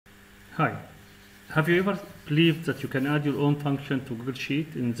Hi. Have you ever believed that you can add your own function to Google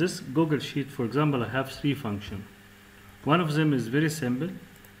Sheet? In this Google Sheet, for example, I have 3 functions. One of them is very simple,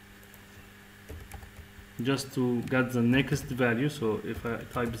 just to get the next value. So if I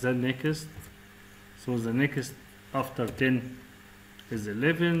type the next, so the next after 10 is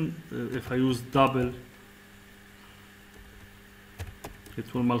 11. If I use double,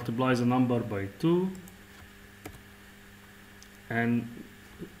 it will multiply the number by 2. And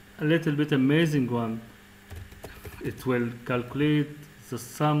a little bit amazing one, it will calculate the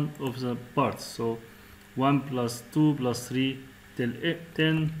sum of the parts. So 1 plus 2 plus 3 till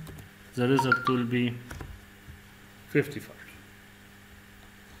 10, the result will be 55.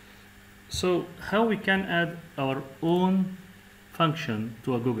 So how we can add our own function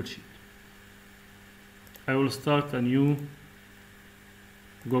to a Google Sheet? I will start a new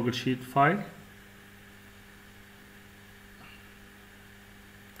Google Sheet file.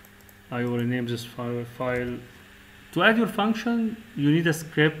 I will rename this file. To add your function, you need a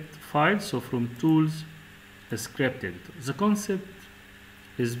script file. So from Tools, a script editor. The concept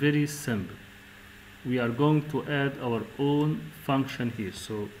is very simple. We are going to add our own function here.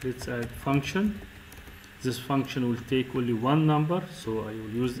 So let's add function. This function will take only one number, so I will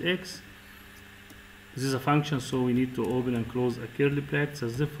use x. This is a function, so we need to open and close a curly brackets.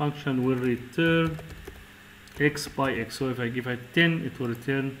 This function will return x by x. So if I give it 10, it will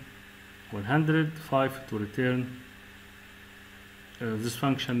return 100, 5 to return. This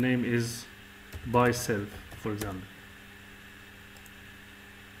function name is by self, for example.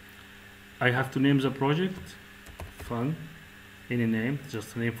 I have to name the project fun, any name,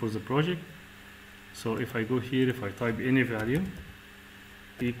 just a name for the project. So if I go here, if I type any value,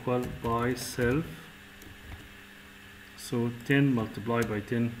 equal by self, so 10 multiplied by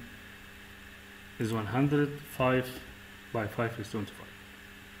 10 is 100, 5 by 5 is 25.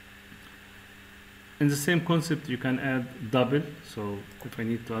 In the same concept, you can add double. So if I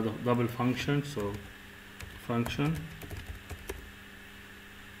need to add a double function, so function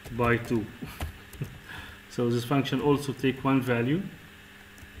by 2. So this function also take one value,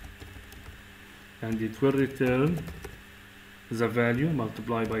 and it will return the value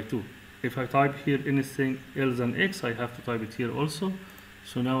multiplied by 2. If I type here anything else than x, I have to type it here also.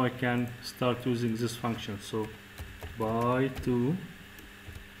 So now I can start using this function. So by 2.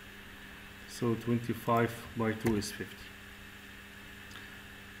 So 25 by 2 is 50.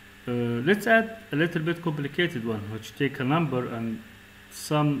 Let's add a little bit complicated one, which take a number and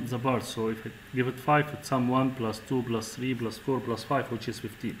sum the parts. So if I give it 5, it sum 1 plus 2 plus 3 plus 4 plus 5, which is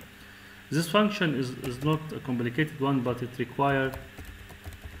 15. This function is not a complicated one, but it requires,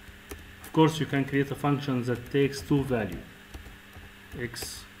 of course, you can create a function that takes 2 values,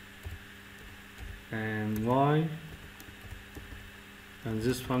 x and y, and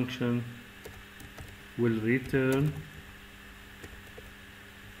this function will return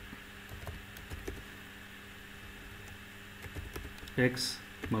x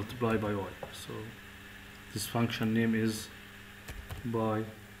multiplied by y. So this function name is by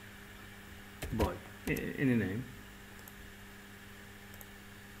any name.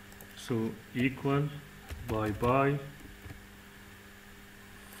 So equal by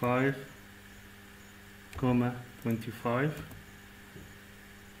 5 comma 25.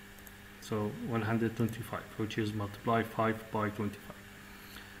 So 125, which is multiply 5 by 25.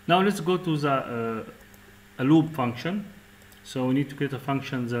 Now let's go to the a loop function. So we need to create a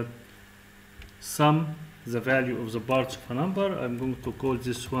function that sum the value of the parts of a number. I'm going to call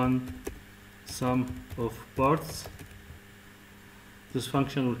this one sum of parts. This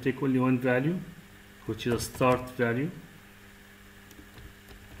function will take only one value, which is a start value.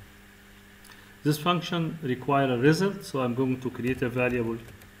 This function requires a result, so I'm going to create a variable,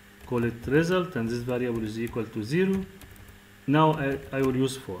 call it result, and this variable is equal to 0. Now I will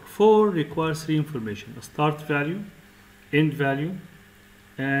use 4. 4 requires 3 information: a start value, end value,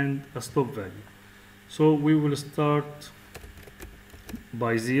 and a stop value. So we will start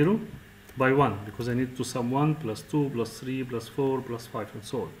by 0, by 1, because I need to sum 1 plus 2 plus 3 plus 4 plus 5 and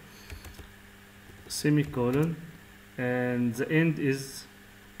so on. Semicolon, and the end is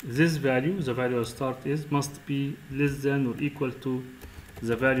this value. The value I start is must be less than or equal to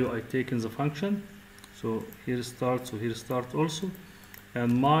the value I take in the function. So here start, so here start also,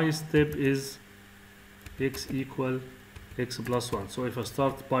 and my step is x equal x plus 1. So if I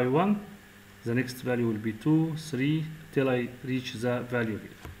start by 1, the next value will be 2, 3, till I reach the value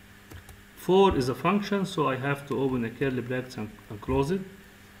here. 4 is a function, so I have to open a curly brackets and close it.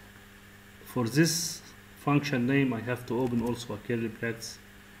 For this function name, I have to open also a curly brackets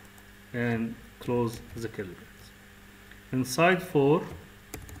and close the curly brackets. Inside 4,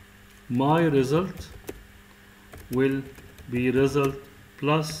 my result will be result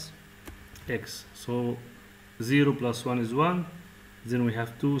plus x. So 0 plus 1 is 1, then we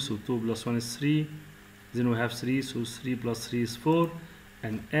have 2, so 2 plus 1 is 3, then we have 3, so 3 plus 3 is 4,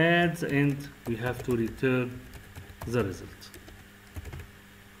 and at the end we have to return the result.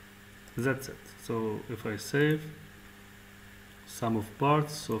 That's it. So if I save sum of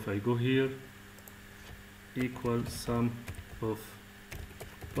parts, so if I go here, equal sum of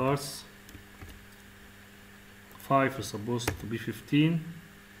parts, 5 is supposed to be 15,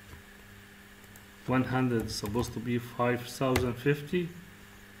 100 is supposed to be 5050,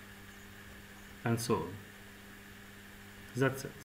 and so on. That's it.